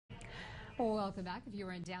Well, welcome back. If you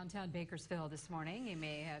were in downtown Bakersfield this morning, you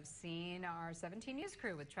may have seen our 17 News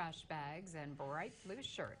crew with trash bags and bright blue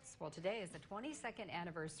shirts. Well, today is the 22nd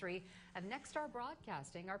anniversary of Nexstar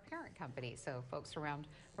Broadcasting, our parent company. So folks around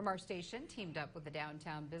from our station teamed up with the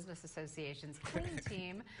Downtown Business Association's clean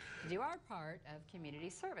team to do our part of community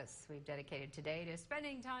service. We've dedicated today to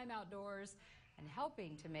spending time outdoors and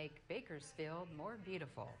helping to make Bakersfield more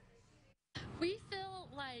beautiful. We feel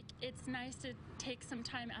like it's nice to take some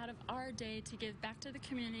time out of our day to give back to the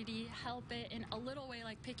community, help it in a little way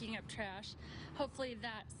like picking up trash. Hopefully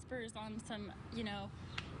that spurs on some,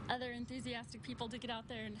 other enthusiastic people to get out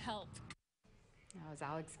there and help. That was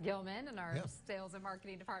Alex Gilman in our sales and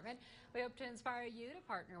marketing department. We hope to inspire you to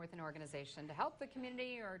partner with an organization to help the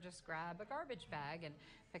community or just grab a garbage bag and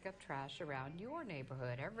pick up trash around your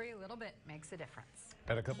neighborhood. Every little bit makes a difference.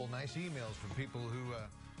 Had a couple nice emails from people who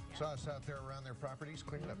saw us out there around their properties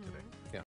cleaning up today. Yeah.